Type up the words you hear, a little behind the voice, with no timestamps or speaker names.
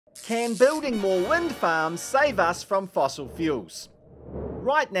Can building more wind farms save us from fossil fuels?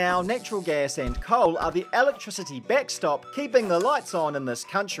 Right now, natural gas and coal are the electricity backstop keeping the lights on in this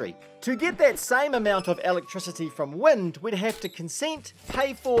country. To get that same amount of electricity from wind, we'd have to consent,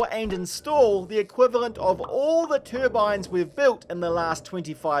 pay for and install the equivalent of all the turbines we've built in the last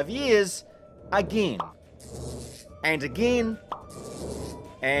 25 years, again. And again.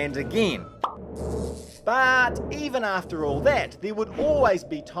 And again. But even after all that, there would always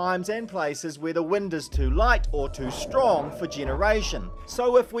be times and places where the wind is too light or too strong for generation.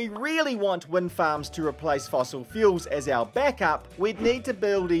 So if we really want wind farms to replace fossil fuels as our backup, we'd need to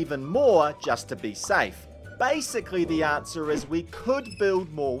build even more just to be safe. Basically, the answer is we could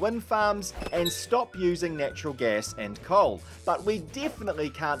build more wind farms and stop using natural gas and coal. But we definitely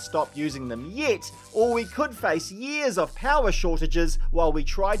can't stop using them yet, or we could face years of power shortages while we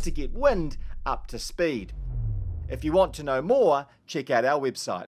tried to get wind up to speed. If you want to know more, check out our website.